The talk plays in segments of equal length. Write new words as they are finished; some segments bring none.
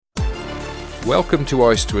Welcome to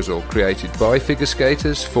Ice Twizzle, created by figure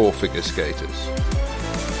skaters for figure skaters.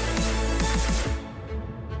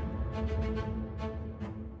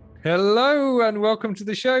 Hello and welcome to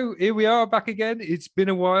the show. Here we are back again. It's been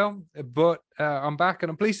a while, but I'm back,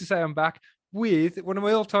 and I'm pleased to say I'm back with one of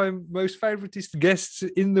my all-time most favouriteest guests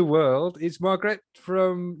in the world. It's Margaret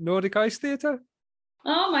from Nordic Ice Theatre.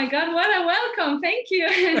 Oh my God, what a welcome. Thank you.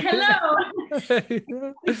 Hello.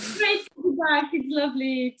 It's great to be back. It's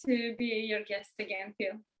lovely to be your guest again,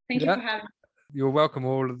 Phil. Thank you for having me. You're welcome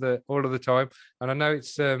all of the time. And I know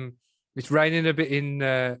it's raining a bit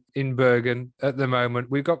in Bergen at the moment.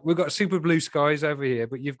 We've got super blue skies over here,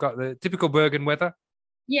 but you've got the typical Bergen weather.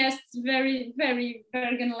 Yes, very, very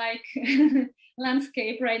Bergen-like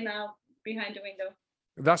landscape right now behind the window.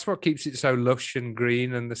 That's what keeps it so lush and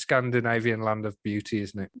green and the Scandinavian land of beauty,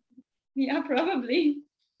 isn't it? Yeah, probably.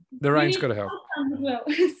 The rain's got to help. Sun as well.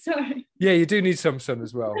 Sorry. Yeah, you do need some sun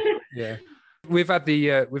as well. Yeah. We've had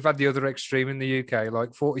the other extreme in the UK,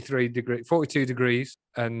 like 42 degrees,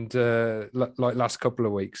 and like last couple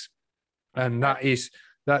of weeks, and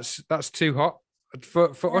that's too hot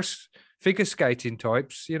for us figure skating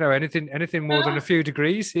types. You know, anything more than a few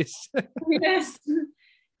degrees is. Yes.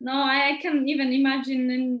 No, I can even imagine,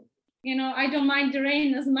 and I don't mind the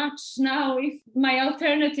rain as much now if my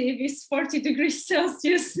alternative is 40 degrees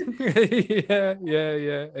Celsius.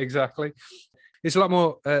 yeah, exactly. It's a lot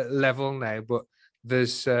more level now, but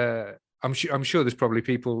there's I'm sure there's probably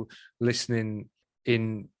people listening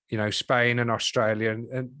in Spain and Australia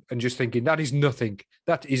and just thinking that is nothing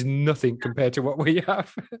compared to what we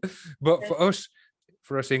have. But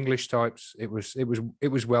for us English types, it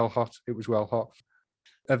was well hot. It was well hot.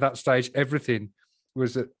 At that stage, everything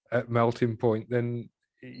was at melting point. Then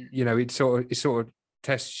it sort of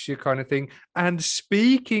tests you, kind of thing. And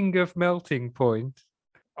speaking of melting point,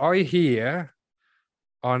 I hear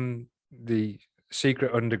on the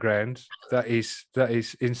secret underground that is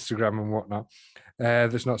Instagram and whatnot,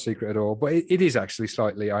 that's not secret at all, but it is actually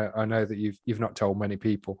slightly. I know that you've not told many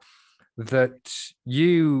people that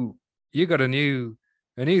you got a new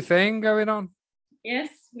thing going on. Yes,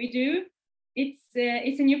 we do.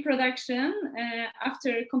 It's a new production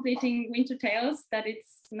after completing Winter Tales that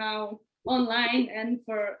it's now online and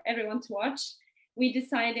for everyone to watch. We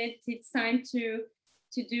decided it's time to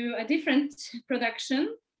do a different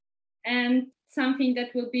production and something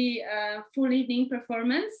that will be a full evening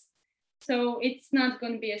performance. So it's not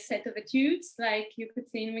going to be a set of etudes like you could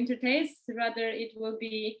see in Winter Tales. Rather, it will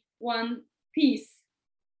be one piece,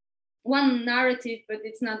 one narrative, but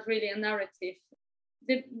it's not really a narrative.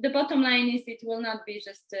 The bottom line is it will not be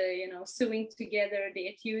just sewing together the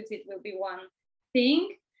etudes. It will be one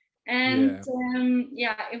thing. And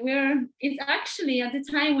it's actually at the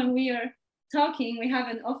time when we are talking, we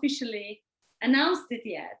haven't officially announced it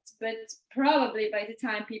yet, but probably by the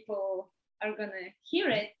time people are gonna hear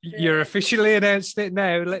it, you're officially announced it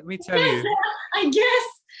now. Let me tell you. I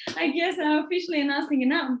guess I'm officially announcing it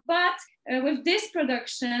now. But with this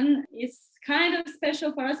production, it's kind of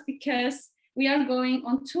special for us because we are going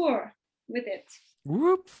on tour with it.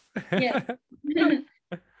 Whoop! Yeah,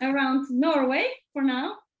 around Norway for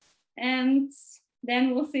now, and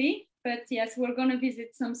then we'll see. But yes, we're gonna visit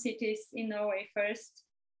some cities in Norway first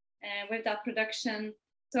with that production.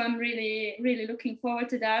 So I'm really, really looking forward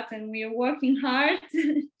to that, and we are working hard.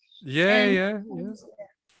 Yeah.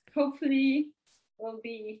 Hopefully, we'll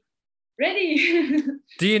be ready.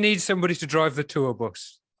 Do you need somebody to drive the tour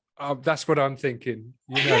bus? That's what I'm thinking.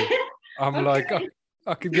 I'm okay. Like,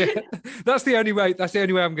 I can get. That's the only way. That's the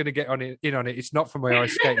only way I'm going to get in on it. It's not for my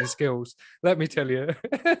ice skating skills. Let me tell you.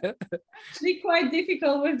 Actually, quite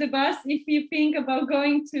difficult with the bus. If you think about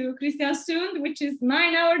going to Kristiansund, which is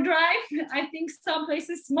 9-hour drive, I think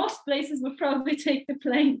most places would probably take the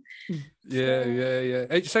plane.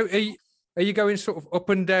 Yeah. So, are you going sort of up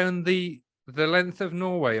and down the length of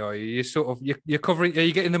Norway? Are you? You're covering? Are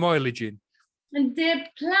you getting the mileage in? And the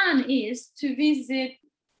plan is to visit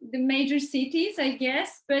the major cities, I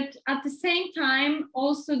guess, but at the same time,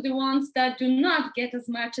 also the ones that do not get as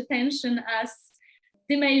much attention as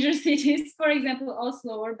the major cities, for example,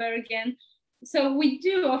 Oslo or Bergen. So we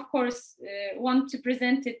do, of course, want to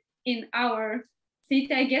present it in our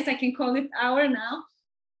city. I guess I can call it our now.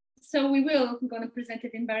 So we're going to present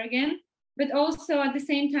it in Bergen, but also at the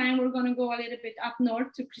same time, we're going to go a little bit up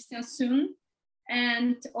north to Kristiansund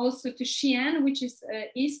and also to Skien, which is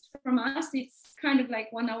east from us. It's kind of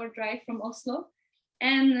like 1 hour drive from Oslo,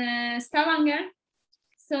 and Stavanger.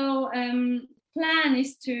 So plan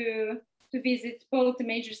is to visit both the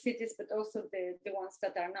major cities, but also the ones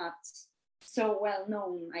that are not so well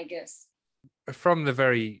known, I guess. From the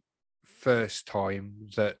very first time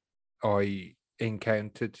that I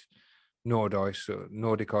encountered Nordice or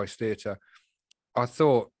Nordic Ice Theatre, I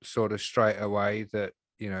thought sort of straight away that,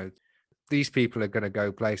 you know, these people are going to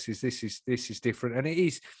go places. This is different, and it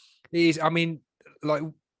is. It is. I mean, like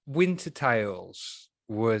Winter Tales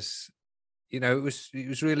was, you know, it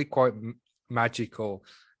was really quite magical,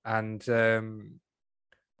 and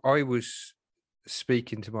I was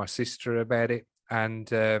speaking to my sister about it,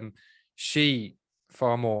 and she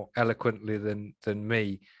far more eloquently than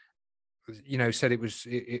me, you know, said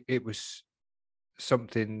it was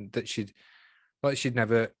something that she'd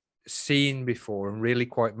never seen before and really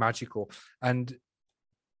quite magical. And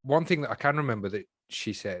one thing that I can remember that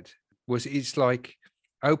she said was it's like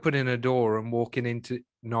opening a door and walking into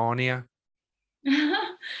Narnia.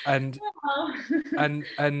 And Wow.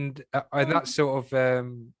 and that sort of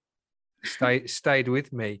stayed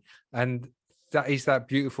with me, and that is that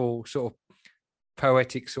beautiful sort of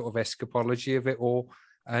poetic sort of escapology of it all.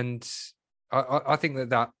 And I think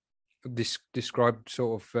that this described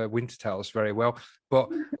sort of Winter Tales very well. But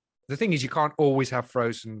the thing is, you can't always have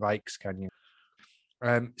frozen lakes, can you?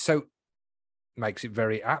 So makes it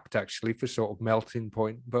very apt actually for sort of Melting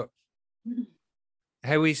Point. But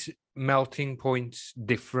how is Melting Point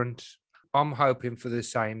different? I'm hoping for the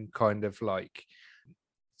same kind of like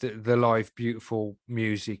the live beautiful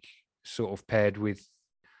music sort of paired with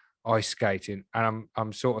ice skating, and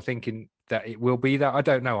I'm sort of thinking that it will be that. I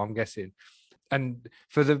don't know, I'm guessing. And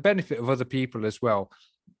for the benefit of other people as well,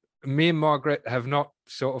 me and Margaret have not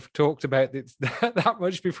sort of talked about it that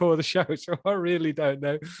much before the show, so I really don't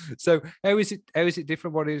know. So how is it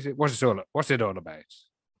different? What is it? What's it all about?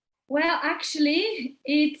 Well, actually,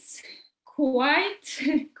 it's quite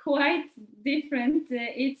quite different.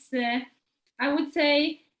 It's I would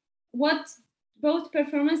say what both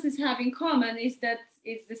performances have in common is that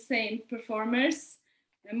it's the same performers,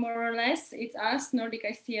 more or less. It's us, Nordic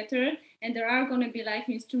Ice Theatre, and there are going to be live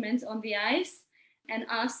instruments on the ice and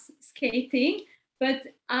us skating. But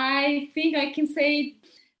I think I can say,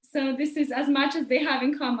 so this is as much as they have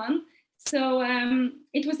in common. So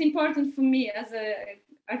it was important for me as a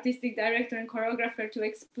artistic director and choreographer to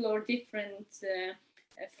explore different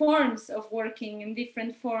forms of working and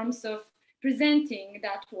different forms of presenting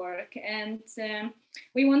that work. And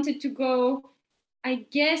we wanted to go, I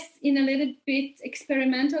guess, in a little bit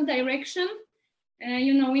experimental direction.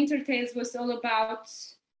 You know, Winter Tales was all about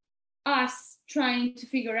us trying to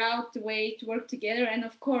figure out the way to work together, and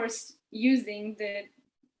of course using the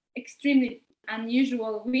extremely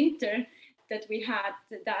unusual winter that we had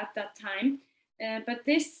that time. But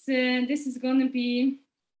this is going to be,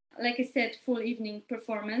 like I said, full evening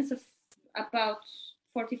performance of about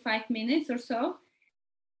 45 minutes or so.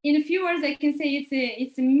 In a few words, I can say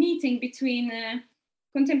it's a meeting between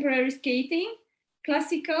contemporary skating,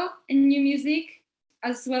 classical and new music,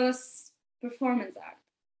 as well as performance art.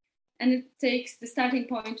 And it takes the starting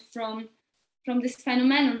point from this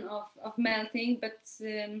phenomenon of melting, but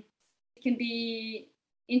it can be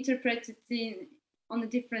interpreted on a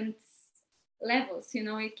different levels. You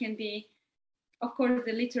know, it can be, of course,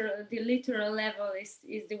 the literal level is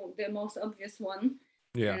the most obvious one.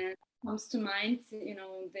 Yeah, comes to mind. You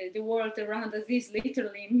know, the world around us is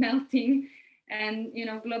literally melting, and you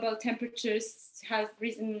know, global temperatures have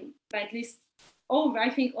risen by at least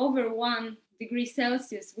over 1 degree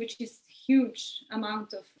Celsius, which is huge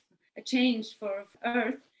amount of a change for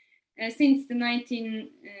Earth since the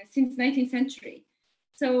 19th century.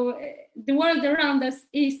 So the world around us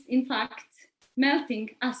is in fact melting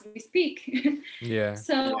as we speak. yeah.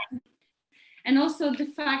 So, and also the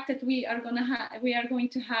fact that we are going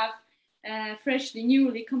to have freshly,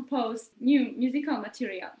 newly composed new musical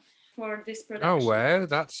material for this production. Oh wow,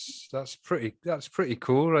 that's pretty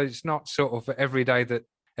cool. It's not sort of every day that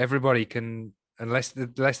everybody can, unless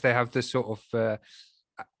they have the sort of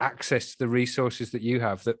access to the resources that you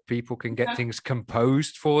have, that people can get things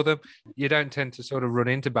composed for them. You don't tend to sort of run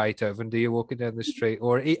into Beethoven, do you, walking down the street,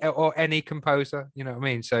 or any composer? You know what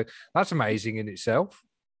I mean? So that's amazing in itself.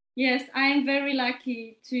 Yes, I am very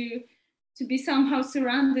lucky to be somehow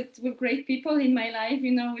surrounded with great people in my life.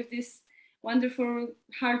 You know, with this wonderful,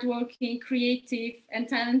 hardworking, creative, and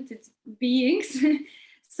talented beings.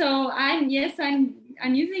 So I'm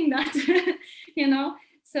using that. You know.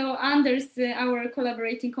 So Anders, our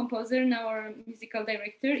collaborating composer and our musical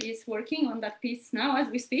director, is working on that piece now as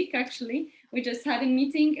we speak. Actually, we just had a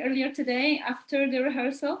meeting earlier today after the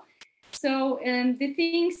rehearsal. So the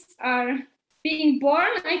things are being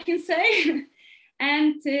born, I can say.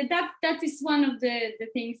 And that is one of the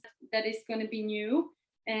things that is going to be new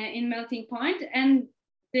in Melting Point. And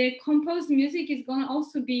the composed music is going to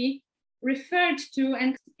also be referred to,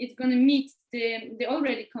 and it's going to meet the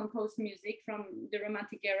already composed music from the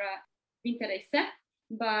Romantic era Winterreise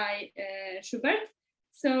by Schubert.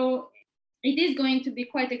 So it is going to be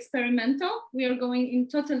quite experimental. We are going in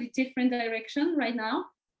totally different direction right now,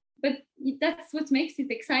 but that's what makes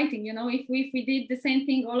it exciting. You know, if we did the same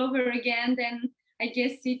thing all over again, then I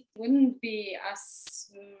guess it wouldn't be as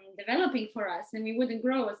developing for us, and we wouldn't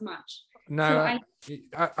grow as much. No,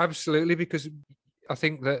 absolutely, because I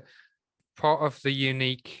think that part of the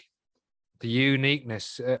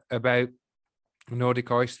uniqueness about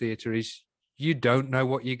Nordic Ice Theatre is you don't know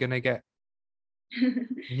what you're going to get.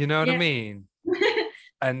 You know what I mean?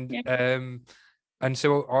 And and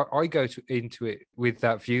so I go into it with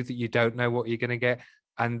that view that you don't know what you're going to get,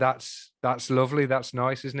 and that's lovely. That's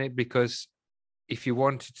nice, isn't it? Because if you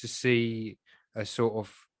wanted to see a sort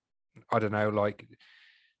of, I don't know, like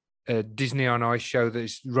a Disney on Ice show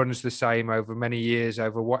that runs the same over many years,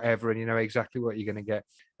 over whatever, and you know exactly what you're going to get,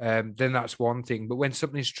 then that's one thing. But when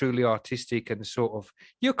something's truly artistic and sort of,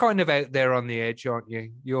 you're kind of out there on the edge, aren't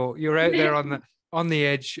you? You're out there on the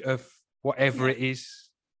edge of whatever it is.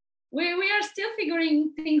 We are still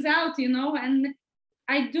figuring things out, you know, and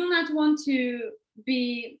I do not want to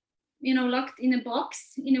be, you know, locked in a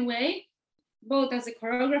box in a way, both as a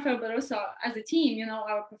choreographer but also as a team, you know,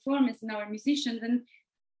 our performers and our musicians. And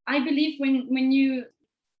I believe when you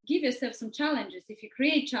give yourself some challenges, if you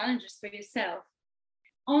create challenges for yourself,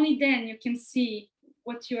 only then you can see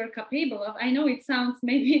what you are capable of. I know it sounds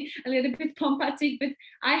maybe a little bit pompatic, but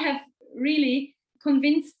I have really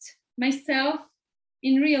convinced myself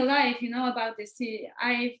in real life, you know, about this.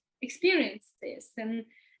 I've experienced this, and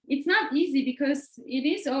it's not easy because it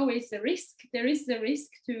is always a risk. There is a risk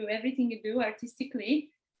to everything you do artistically,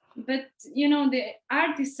 but you know, the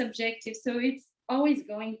art is subjective, so it's always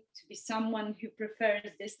going to be someone who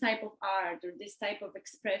prefers this type of art or this type of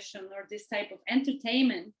expression or this type of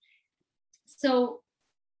entertainment. So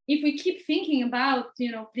if we keep thinking about,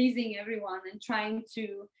 you know, pleasing everyone and trying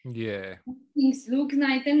to make things look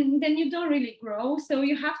nice, then you don't really grow. So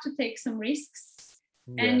you have to take some risks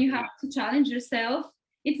and you have to challenge yourself.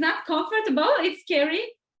 It's not comfortable, it's scary,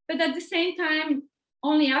 but at the same time,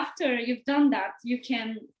 only after you've done that, you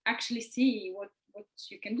can actually see what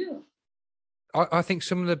you can do. I think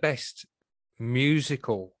some of the best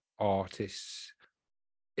musical artists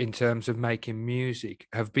in terms of making music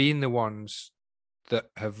have been the ones that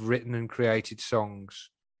have written and created songs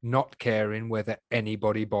not caring whether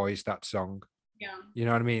anybody buys that song. You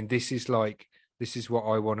know what I mean? This is what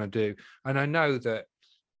I want to do. And I know that,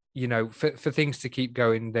 you know, for things to keep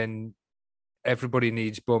going, then everybody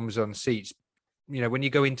needs bums on seats. You know, when you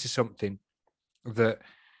go into something that,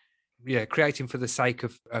 creating for the sake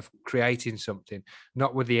of creating something,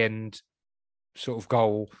 not with the end sort of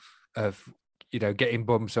goal of, you know, getting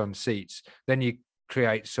bums on seats, then you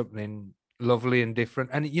create something lovely and different.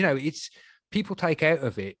 And, you know, it's people take out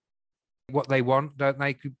of it what they want, don't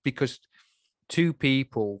they? Because two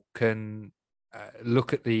people can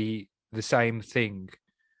look at the same thing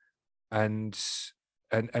and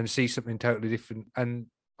see something totally different. And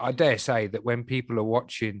I dare say that when people are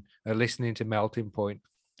watching or listening to Melting Point,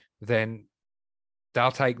 then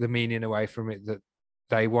they'll take the meaning away from it that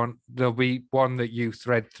they want. There'll be one that you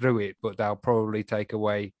thread through it, but they'll probably take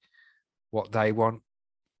away what they want.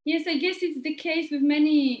 Yes, I guess it's the case with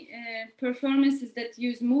many performances that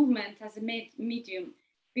use movement as a medium,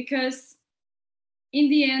 because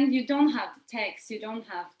in the end, you don't have the text, you don't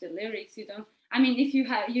have the lyrics, I mean, if you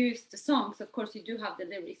have used the songs, of course, you do have the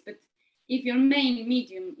lyrics, but if your main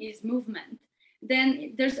medium is movement,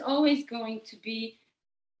 then there's always going to be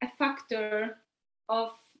a factor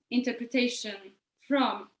of interpretation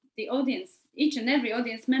from the audience, each and every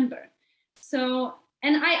audience member. So,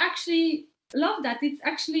 and I actually love that. It's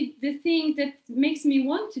actually the thing that makes me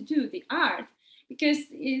want to do the art, because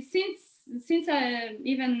since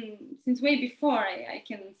way before, I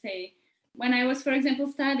can say, when I was, for example,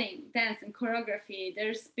 studying dance and choreography,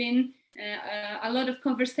 there's been a lot of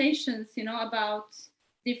conversations, you know, about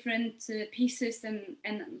different pieces and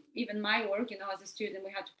even my work, you know, as a student,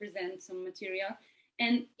 we had to present some material.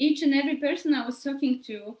 And each and every person I was talking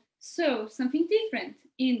to saw something different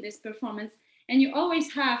in this performance. And you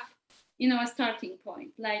always have, you know, a starting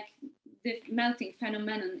point, like the melting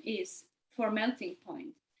phenomenon is for Melting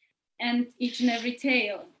Point. And each and every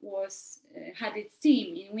tale had its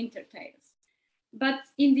theme in Winter Tales. But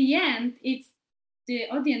in the end, it's the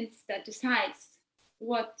audience that decides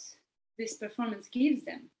what this performance gives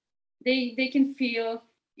them. They can feel,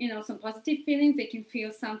 you know, some positive feelings. They can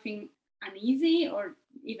feel something uneasy or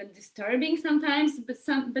even disturbing sometimes.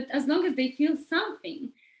 But as long as they feel something,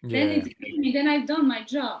 then Yeah. it's me, then I've done my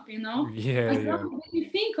job, Yeah. as Yeah. long as you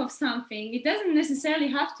think of something, it doesn't necessarily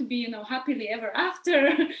have to be, happily ever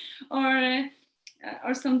after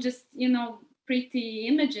or some just, pretty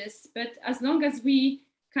images, but as long as we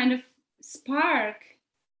kind of spark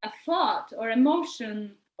a thought or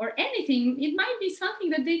emotion or anything, it might be something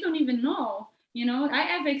that they don't even know. I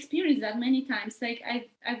have experienced that many times. Like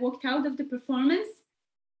I walked out of the performance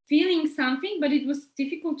feeling something, but it was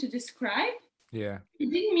difficult to describe. Yeah. It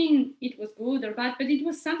didn't mean it was good or bad, but it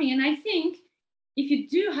was something. And I think if you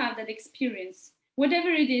do have that experience, whatever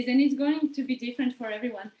it is, and it's going to be different for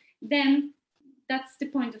everyone, then that's the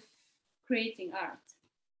point of creating art.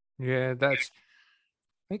 Yeah. I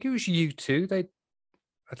think it was U2.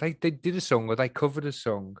 They did a song, or they covered a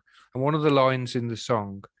song, and one of the lines in the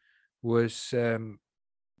song was,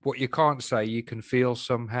 "What you can't say, you can feel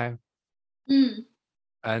somehow." Mm.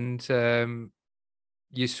 And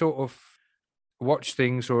you sort of watch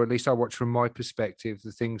things, or at least I watch from my perspective,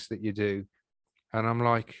 the things that you do, and I'm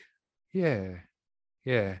like, yeah,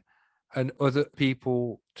 yeah. And other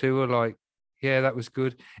people too are like, yeah, that was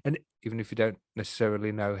good. And even if you don't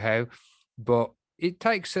necessarily know how, but it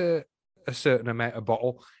takes a certain amount of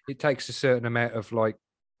bottle, it takes a certain amount of like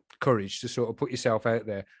courage to sort of put yourself out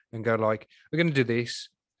there and go like, we're going to do this,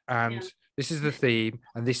 Yeah. and this is the theme,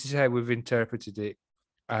 and this is how we've interpreted it,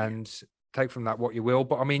 Yeah. and take from that what you will.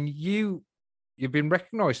 But I mean, you've been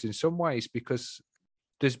recognised in some ways because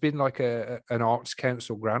there's been like an arts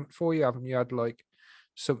council grant for you, haven't you? Had like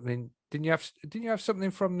something? Didn't you have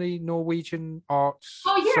something from the Norwegian arts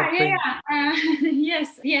Oh yeah, yeah, something? yeah.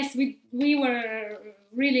 Yes, yes. We were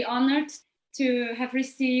really honored to have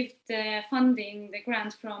received the funding, the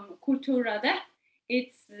grant from Kulturrådet.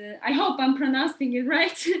 It's I hope I'm pronouncing it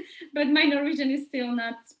right, but my Norwegian is still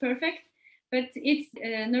not perfect. But it's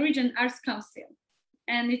Norwegian Arts Council,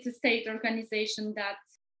 and it's a state organization that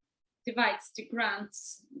divides the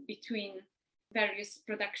grants between various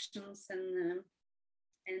productions and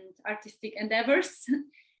artistic endeavors.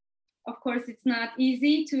 Of course, it's not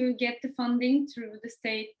easy to get the funding through the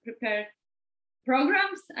state prepared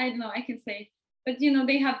programs. I don't know, I can say, but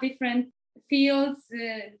they have different fields,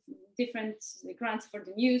 different grants for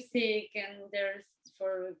the music, and there's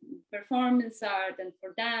for performance art, and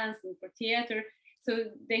for dance, and for theater. So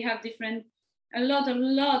they have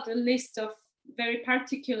a list of very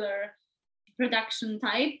particular production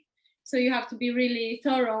type. So you have to be really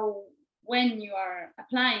thorough when you are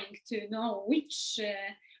applying to know which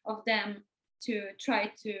of them to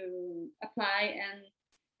try to apply.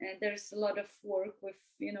 And there's a lot of work with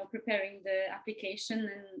preparing the application,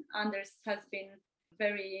 and Anders has been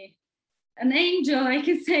very an angel, I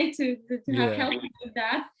can say, to have Yeah. helped with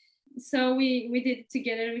that. So we did it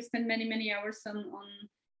together. We spent many hours on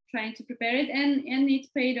trying to prepare it, and it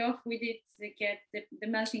paid off. We did get the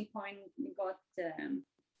melting point. We got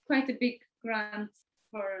quite a big grant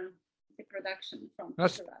for the production from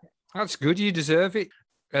That's good. You deserve it.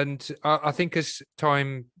 And I think as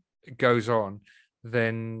time goes on,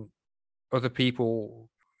 then other people,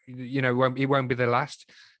 it won't be the last.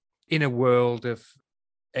 In a world of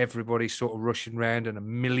everybody sort of rushing around and a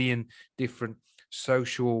million different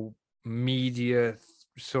social media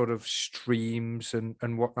sort of streams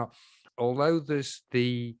and whatnot, although there's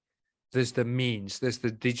the means, there's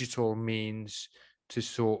the digital means to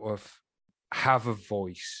sort of have a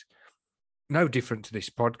voice, no different to this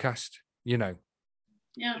podcast, Yeah.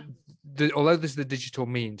 although there's the digital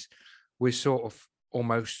means, we're sort of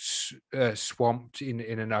almost swamped in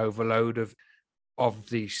an overload of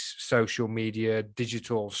these social media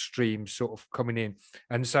digital streams sort of coming in.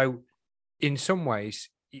 And so in some ways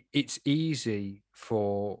it's easy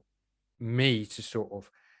for me to sort of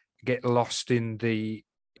get lost in the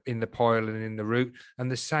pile and in the route.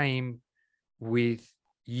 And the same with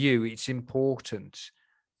you. It's important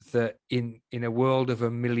that in a world of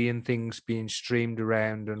a million things being streamed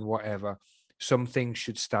around and whatever, some things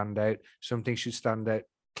should stand out. Some things should stand out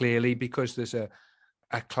clearly because there's a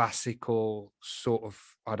classical sort of,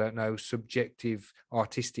 I don't know, subjective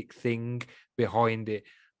artistic thing behind it.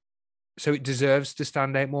 So it deserves to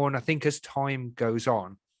stand out more. And I think as time goes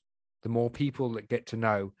on, the more people that get to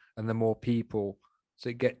know and the more people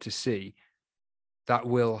that get to see, that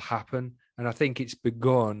will happen. And I think it's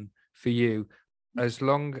begun for you. As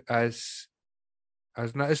long as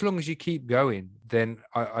you keep going, then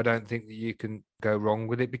I don't think that you can go wrong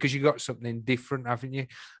with it, because you got something different, haven't you?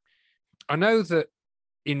 I know that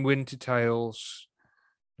in Winter Tales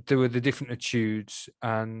there were the different etudes,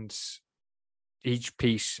 and each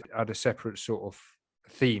piece had a separate sort of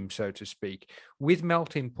theme, so to speak. With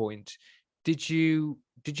Melting Point, did you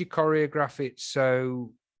choreograph it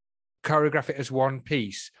so choreograph it as one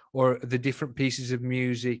piece, or the different pieces of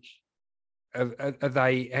music? Are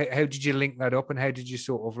they? How did you link that up, and how did you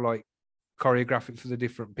sort of like choreograph it for the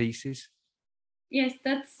different pieces? Yes,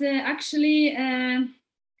 that's actually a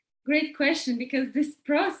great question, because this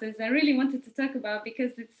process I really wanted to talk about,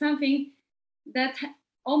 because it's something that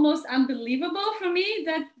almost unbelievable for me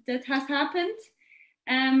that has happened.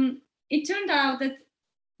 It turned out that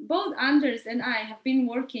both Anders and I have been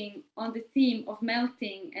working on the theme of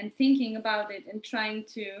melting and thinking about it and trying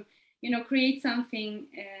to, create something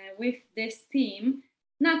with this theme,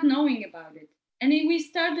 not knowing about it. And we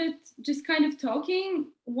started just kind of talking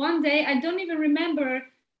one day. I don't even remember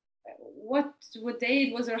what day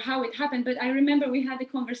it was or how it happened, but I remember we had a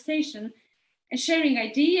conversation and sharing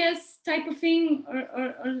ideas type of thing,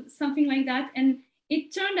 or something like that. And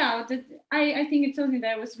it turned out that I think it's something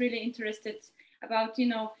that I was really interested about,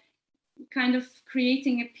 kind of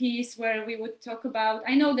creating a piece where we would talk about,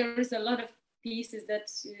 I know there is a lot of pieces that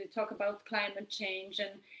talk about climate change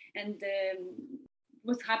and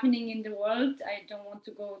what's happening in the world. I don't want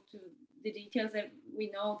to go to the details, that we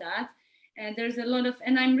know that. And there's a lot of,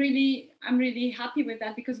 and I'm really happy with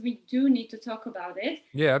that, because we do need to talk about it.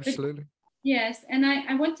 Yeah, absolutely. Yes, and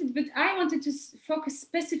I wanted to focus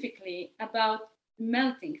specifically about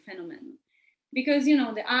melting phenomenon, because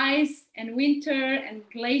the ice and winter and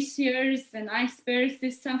glaciers and icebergs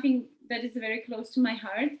is something that is very close to my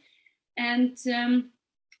heart, and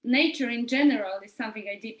nature in general is something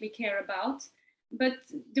I deeply care about. But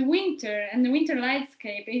the winter and the winter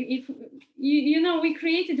landscape, if we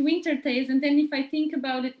created Winter Tales, and then if I think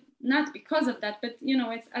about it, not because of that, but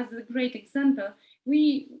it's as a great example,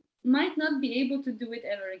 we might not be able to do it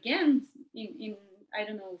ever again in I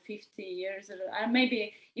don't know, 50 years, or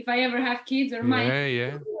maybe if I ever have kids, or my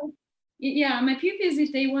pupils,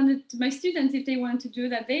 if they wanted, my students, if they want to do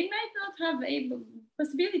that, they might not have a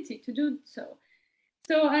possibility to do so.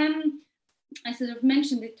 So I sort of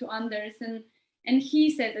mentioned it to Anders, and he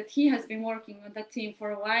said that he has been working on that team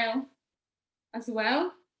for a while as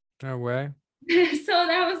well. No way. So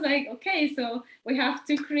that was like, okay, so we have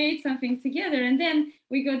to create something together. And then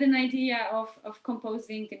we got an idea of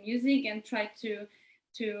composing the music and try to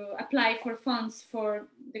apply for funds for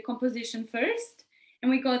the composition first.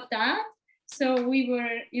 And we got that. So we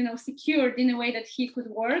were, secured in a way that he could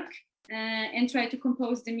work and try to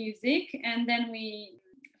compose the music. And then we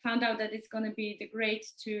found out that it's going to be great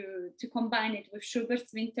to combine it with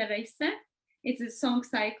Schubert's Winterreise. It's a song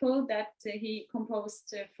cycle that he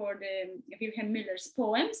composed for the Wilhelm Müller's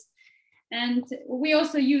poems. And we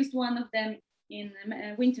also used one of them in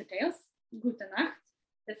Winter Tales, Gute Nacht,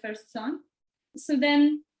 the first song. So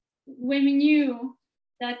then when we knew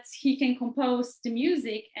that he can compose the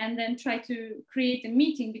music and then try to create a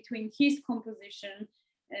meeting between his composition,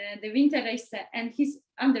 the Winterreise, and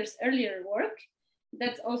Anders' earlier work,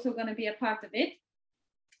 that's also going to be a part of it.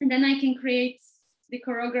 And then I can create the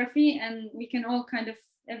choreography, and we can all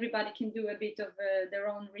everybody can do a bit of their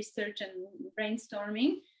own research and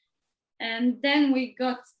brainstorming. And then we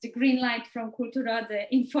got the green light from Kulturade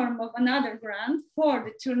in form of another grant for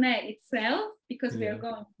the tournée itself, because we are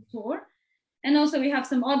going to tour. And also we have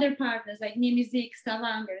some other partners like Ny Musik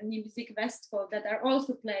Stavanger and Ny Musik Vestfold that are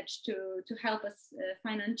also pledged to help us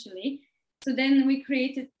financially. So then we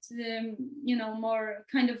created, more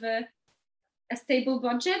kind of a stable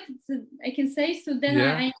budget, I can say. So then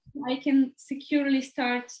I can securely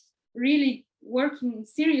start really working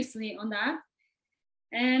seriously on that.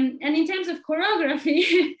 And in terms of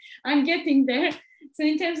choreography, I'm getting there. So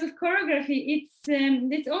in terms of choreography,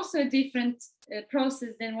 it's also a different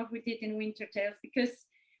process than what we did in Winter Tales, because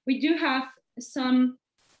we do have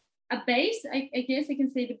a base. I guess I can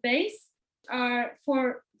say the base are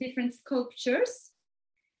 4 different sculptures,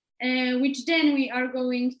 which then we are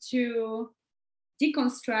going to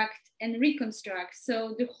deconstruct and reconstruct.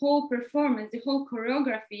 So the whole performance, the whole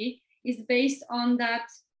choreography is based on that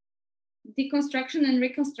deconstruction and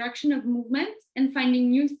reconstruction of movement and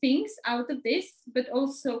finding new things out of this, but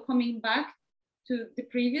also coming back to the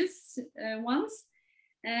previous ones.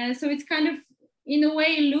 So it's kind of, in a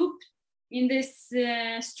way, looped in this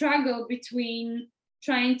struggle between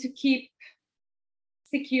trying to keep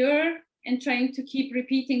secure and trying to keep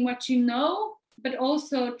repeating what you know, but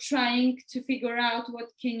also trying to figure out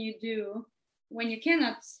what can you do when you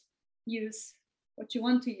cannot use what you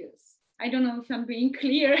want to use. I don't know if I'm being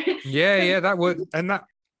clear. Yeah, that would, and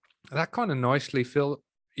that kind of nicely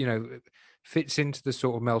fits into the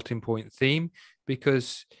sort of melting point theme,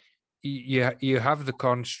 because you have the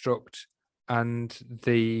construct and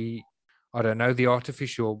the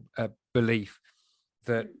artificial belief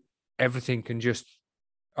that everything can just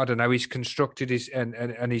I don't know, is constructed is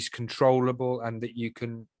and is controllable, and that you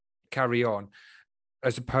can carry on,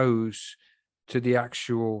 as opposed to the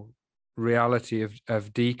actual reality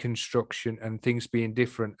of deconstruction and things being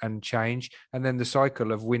different and change, and then the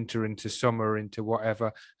cycle of winter into summer into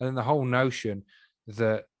whatever, and then the whole notion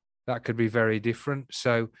that that could be very different.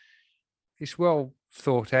 So it's well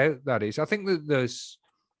thought out, that is. I think that there's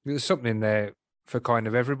something there for kind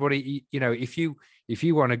of everybody. You know, if you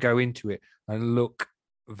want to go into it and look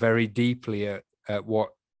very deeply at what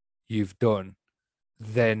you've done,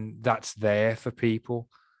 then that's there for people.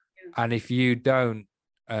 And if you don't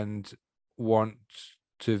and want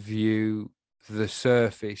to view the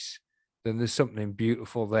surface, then there's something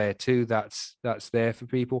beautiful there too that's there for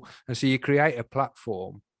people. And so you create a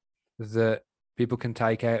platform that people can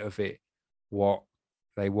take out of it what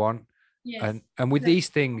they want. Yes. And with these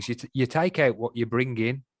things, you take out what you bring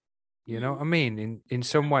in. You know what I mean? In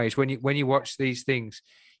some ways, when you watch these things,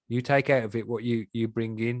 you take out of it what you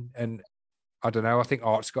bring in. And I don't know, I think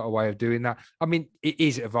art's got a way of doing that. I mean, it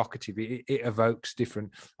is evocative. It evokes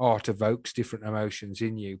different, art evokes different emotions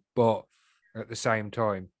in you. But at the same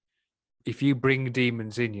time, if you bring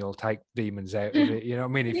demons in, you'll take demons out of it. You know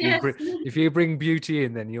what I mean? If you bring beauty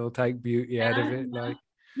in, then you'll take beauty out of it. Like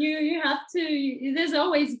you have to. There's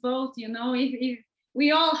always both. You know, if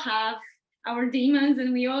we all have our demons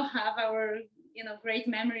and we all have our great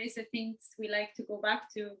memories of things we like to go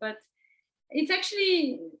back to, but it's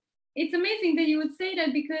amazing that you would say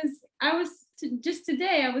that, because I was just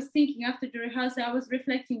today, I was thinking after the rehearsal, I was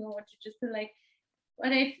reflecting on what you just said, like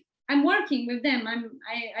what I'm working with them.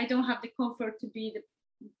 I don't have the comfort to be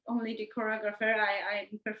only the choreographer.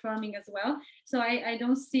 I'm performing as well. So I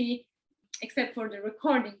don't see, except for the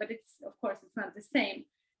recording, but it's, of course, it's not the same.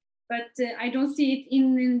 But I don't see it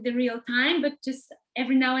in the real time, but just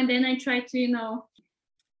every now and then I try to,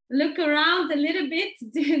 look around a little bit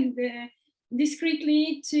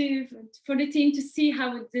discreetly for the team to see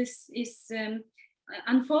how this is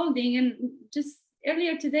unfolding. And just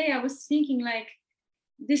earlier today, I was thinking, like,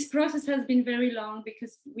 this process has been very long,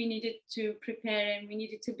 because we needed to prepare and we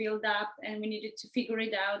needed to build up and we needed to figure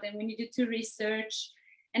it out and we needed to research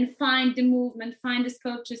and find the movement, find the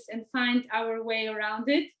sculptures and find our way around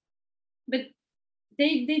it. But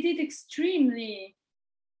they did extremely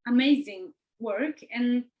amazing work,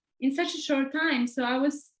 and in such a short time. So I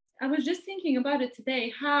was just thinking about it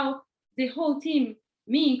today, how the whole team,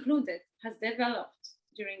 me included, has developed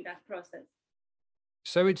during that process.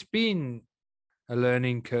 So it's been a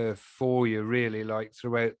learning curve for you, really, like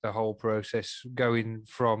throughout the whole process, going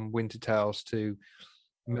from Winter Tales to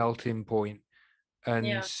Melting Point. And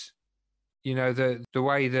the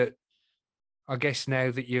way that, I guess,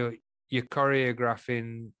 now that you're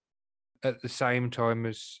choreographing at the same time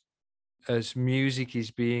as music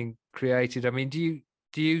is being created, I mean,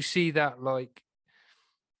 do you see that, like,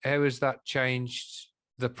 how has that changed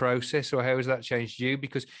the process, or how has that changed you?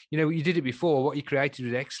 Because you did it before, what you created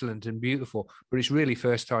was excellent and beautiful, but it's really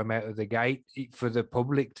first time out of the gate for the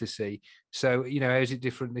public to see. So how is it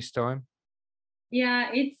different this time?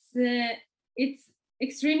 Yeah, it's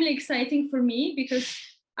extremely exciting for me, because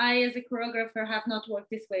I, as a choreographer, have not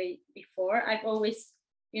worked this way before. I've always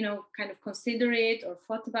kind of considered it or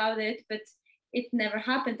thought about it, but it never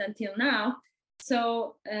happened until now.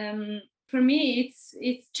 So for me,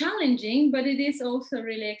 it's challenging, but it is also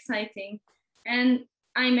really exciting. And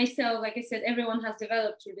I myself, like I said, everyone has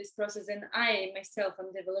developed through this process, and I myself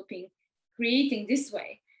am developing, creating this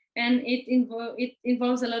way. And it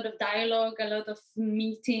involves a lot of dialogue, a lot of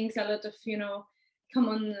meetings, a lot of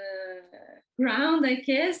common ground, I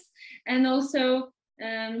guess, and also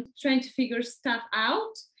trying to figure stuff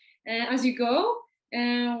out as you go,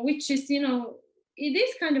 which is it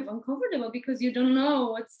is kind of uncomfortable, because you don't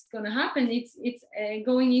know what's going to happen. It's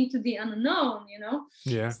going into the unknown,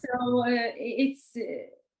 Yeah. So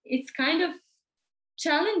it's kind of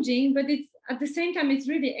challenging, but it's at the same time it's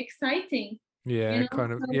really exciting. Yeah,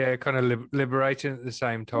 kind of liberating at the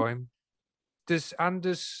same time. Does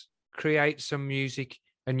Anders create some music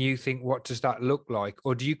and you think, what does that look like?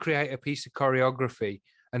 Or do you create a piece of choreography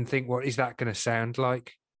and think, what is that going to sound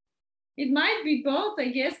like? It might be both, I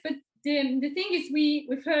guess, but the thing is, we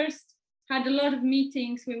first had a lot of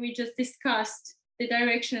meetings where we just discussed the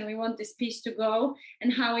direction we want this piece to go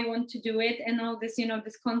and how we want to do it, and all this,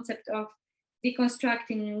 this concept of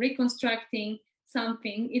deconstructing and reconstructing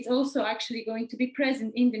something. It's also actually going to be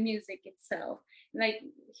present in the music itself. Like,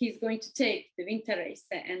 he's going to take the winter race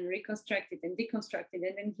and reconstruct it and deconstruct it,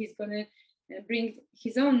 and then he's going to bring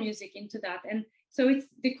his own music into that. And so it's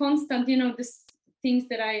the constant, this things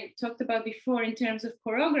that I talked about before in terms of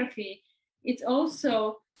choreography. It's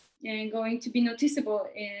also going to be noticeable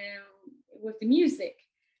with the music.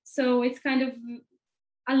 So it's kind of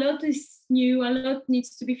a lot is new, a lot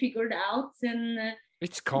needs to be figured out, and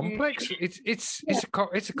it's complex. It's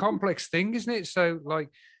a complex thing, isn't it? So like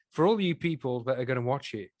for all you people that are going to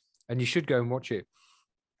watch it, and you should go and watch it.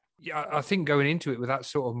 Yeah, I think going into it with that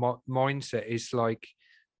sort of mindset is like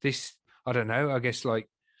this. I don't know. I guess like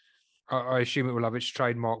I assume it will have its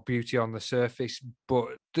trademark beauty on the surface, but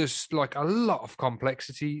there's like a lot of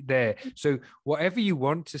complexity there. So whatever you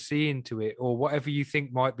want to see into it, or whatever you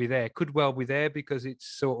think might be there, could well be there because it's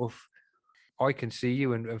sort of I can see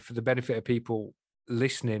you, and for the benefit of people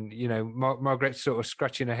listening, you know, Margaret's sort of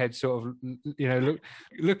scratching her head, sort of, you know,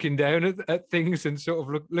 looking down at things and sort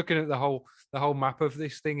of looking at the whole map of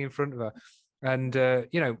this thing in front of her. And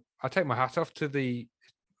you know, I take my hat off to the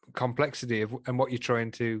complexity of and what you're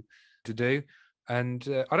trying to do. And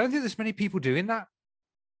I don't think there's many people doing that.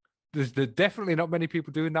 There's definitely not many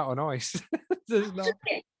people doing that on ice. There's not.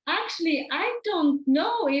 Actually, I don't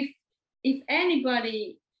know if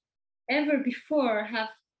anybody ever before have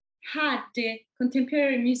had the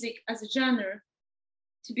contemporary music as a genre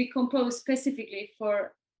to be composed specifically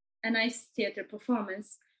for an ice theater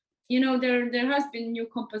performance. You know, there has been new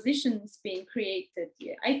compositions being created.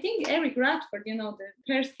 I think Eric Radford, you know, the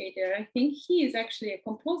pair skater, I think he is actually a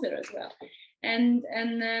composer as well. And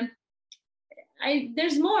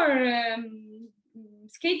there's more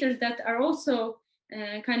skaters that are also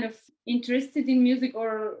kind of interested in music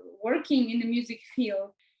or working in the music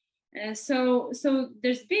field. So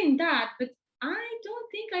there's been that, but I don't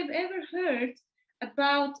think I've ever heard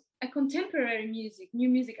about a contemporary music, new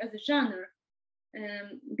music as a genre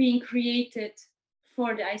being created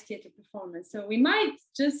for the ice theater performance. So we might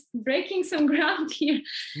just breaking some ground here.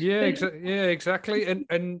 Yeah, exactly.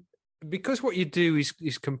 And because what you do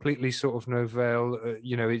is completely sort of novel,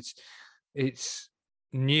 you know, it's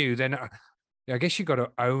new. Then I guess you got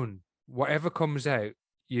to own whatever comes out.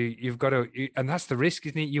 You've got to, and that's the risk,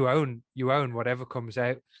 isn't it? You own whatever comes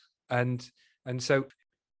out, and so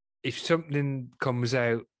if something comes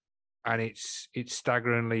out and it's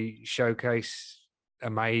staggeringly showcase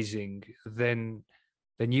amazing, then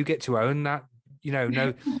you get to own that. You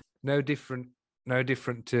know, no different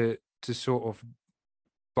to sort of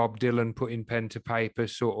Bob Dylan putting pen to paper,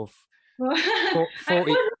 sort of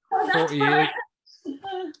 40 years.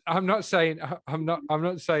 I'm not saying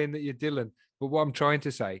that you're Dylan, but what I'm trying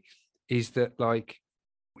to say is that like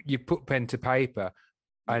you put pen to paper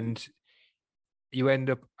and you end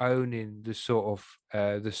up owning the sort of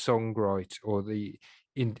the songwrite, or the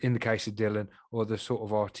in the case of Dylan, or the sort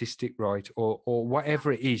of artistic right, or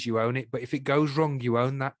whatever it is, you own it. But if it goes wrong, you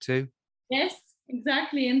own that too. Yes,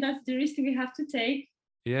 exactly, and that's the risk we have to take.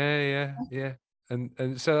 Yeah.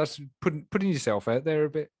 And so that's putting yourself out there a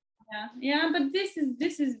bit. Yeah. But this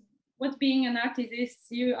is what being an artist is.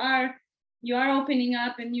 You are opening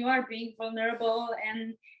up, and you are being vulnerable,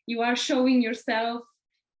 and you are showing yourself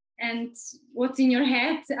and what's in your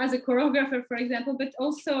head as a choreographer, for example. But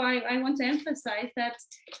also I want to emphasize that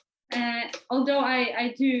although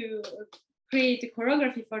I do create a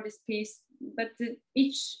choreography for this piece, but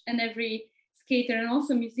each and every skater and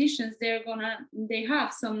also musicians, they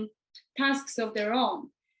have some tasks of their own.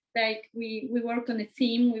 Like we work on a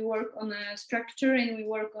theme, we work on a structure, and we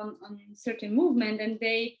work on certain movement, and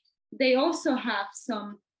they also have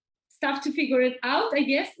some stuff to figure it out. I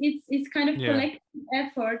guess it's kind of collective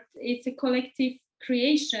effort. It's a collective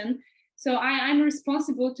creation. So I'm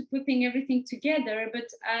responsible to putting everything together. But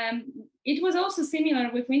it was also similar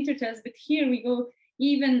with Winter Tales, but here we go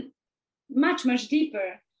even much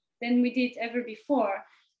deeper than we did ever before,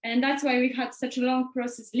 and that's why we've had such a long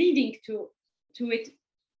process leading to it,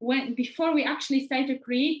 before we actually started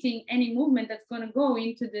creating any movement that's going to go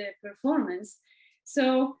into the performance.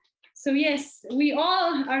 So yes, we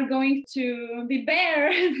all are going to be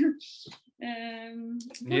bare.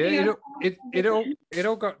 It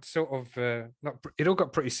all got sort of it all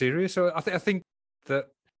got pretty serious. So I think that,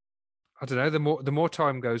 I don't know, the more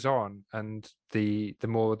time goes on, and the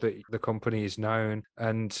more that the company is known,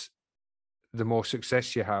 and the more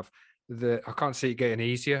success you have, I can't see it getting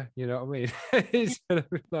easier. You know what I mean? It's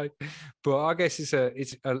like, but I guess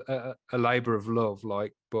it's a labor of love.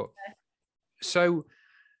 Like, but so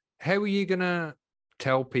how are you gonna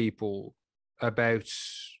tell people about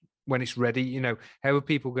when it's ready? You know, how are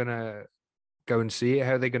people gonna go and see it?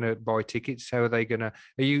 How are they gonna buy tickets? How are they gonna?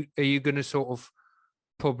 Are you gonna sort of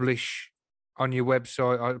publish on your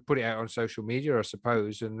website? I'll put it out on social media, I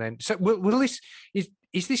suppose, and then so will this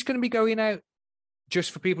is this going to be going out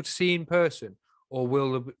just for people to see in person, or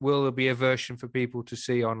will there be a version for people to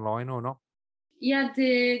see online or not?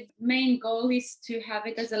 the main goal is to have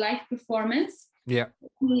it as a live performance. Yeah.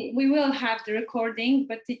 We will have the recording,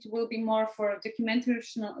 but it will be more for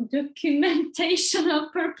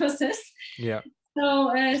documentational purposes. Yeah.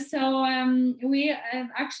 So we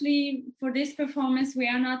actually, for this performance, we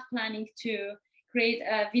are not planning to create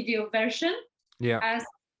a video version. Yeah.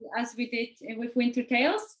 As we did with Winter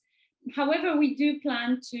Tales. However, we do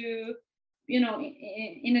plan to,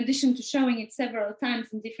 in addition to showing it several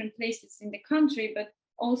times in different places in the country, but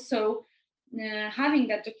also having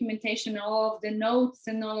that documentation, all of the notes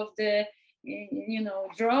and all of the,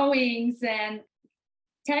 drawings and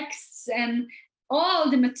texts and all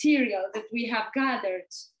the material that we have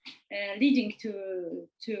gathered leading to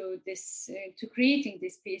this, to creating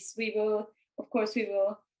this piece. We will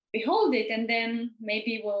behold it, and then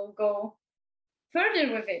maybe we'll go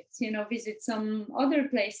further with it, visit some other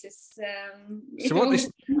places. So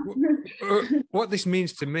what this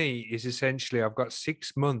means to me is essentially I've got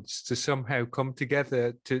 6 months to somehow come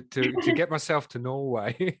together to get myself to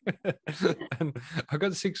Norway. And I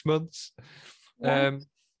got 6 months. Yeah.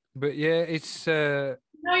 But yeah, it's no,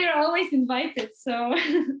 you're always invited, so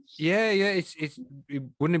yeah,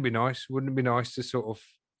 wouldn't it be nice to sort of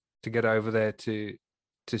to get over there to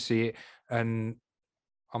see it. And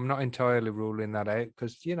I'm not entirely ruling that out,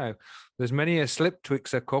 because there's many a slip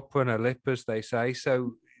twixt a cup and a lip, as they say,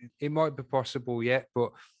 so it might be possible yet.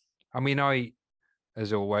 But I mean, I,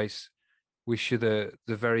 as always, wish you the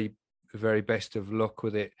very, very best of luck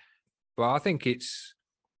with it. But I think it's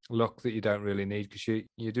luck that you don't really need, because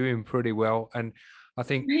you're doing pretty well. And I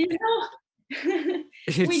think we need luck.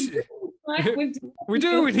 We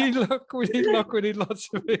need luck. We need lots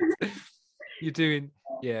of it. You're doing,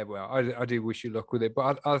 yeah. Well, I do wish you luck with it,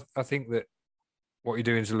 but I think that what you're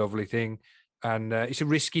doing is a lovely thing, and it's a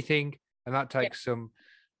risky thing, and that takes some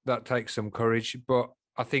courage. But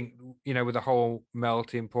I think with the whole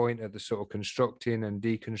melting point of the sort of constructing and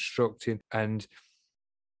deconstructing, and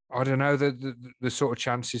I don't know the sort of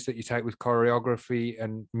chances that you take with choreography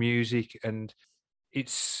and music, and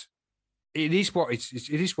it is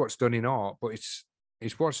what's done in art, but it's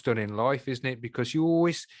what's done in life, isn't it? Because you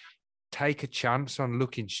always take a chance on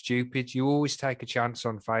looking stupid. You always take a chance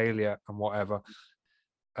on failure and whatever.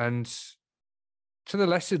 And to the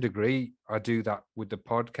lesser degree, I do that with the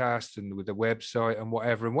podcast and with the website and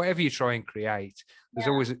whatever. And whatever you try and create,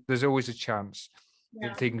 there's always a chance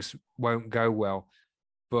that things won't go well,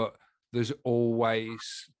 but there's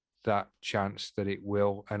always that chance that it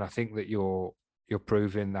will. And I think that you're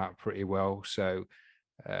proving that pretty well. So,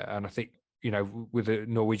 and I think with the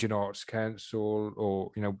Norwegian Arts Council,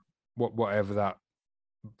 or whatever that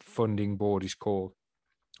funding board is called,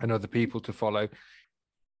 and other people to follow,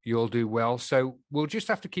 you'll do well. So we'll just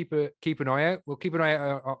have to keep an eye out. We'll keep an eye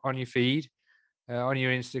out on your feed, on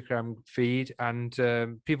your Instagram feed, and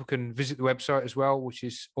people can visit the website as well, which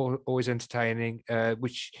is always entertaining.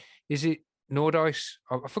 Which is it? Nordice.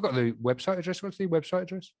 I forgot the website address. What's the website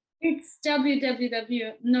address? It's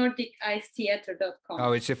www.nordicistheatre.com.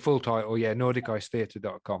 Oh, it's a full title. Yeah,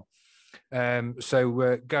 nordicistheatre.com.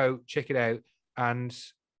 So go check it out, and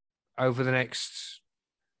over the next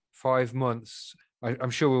 5 months,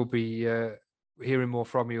 I'm sure we'll be hearing more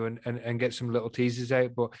from you and get some little teasers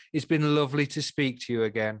out. But it's been lovely to speak to you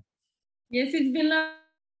again. Yes, it's been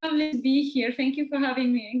lovely to be here. Thank you for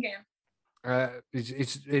having me again.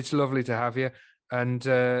 It's lovely to have you, and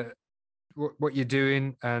what you're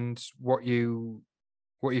doing and what you've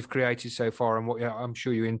created so far, and what I'm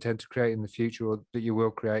sure you intend to create in the future, or that you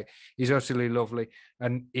will create, is utterly lovely.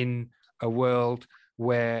 And in a world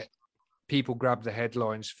where people grab the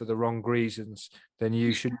headlines for the wrong reasons, then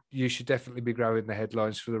you should definitely be grabbing the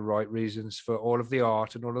headlines for the right reasons, for all of the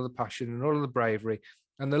art and all of the passion and all of the bravery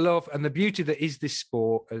and the love and the beauty that is this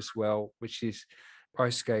sport as well, which is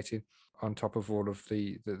ice skating, on top of all of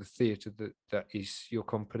the theatre that is your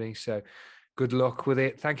company. So good luck with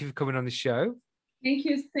it. Thank you for coming on the show. Thank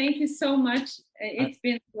you so much. It's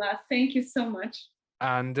been a blast. Thank you so much.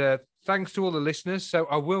 And thanks to all the listeners. So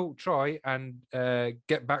I will try and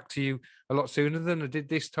get back to you a lot sooner than I did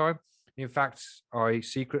this time. In fact, I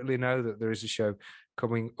secretly know that there is a show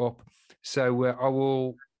coming up. So I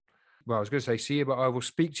was going to say see you, but I will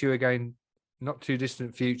speak to you again not too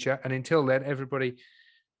distant future. And until then, everybody,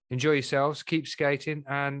 enjoy yourselves, keep skating,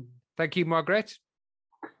 and thank you, Margrethe.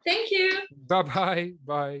 Thank you. Bye-bye.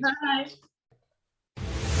 Bye. Bye.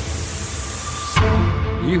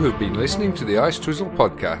 You have been listening to the Ice Twizzle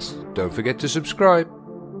podcast. Don't forget to subscribe.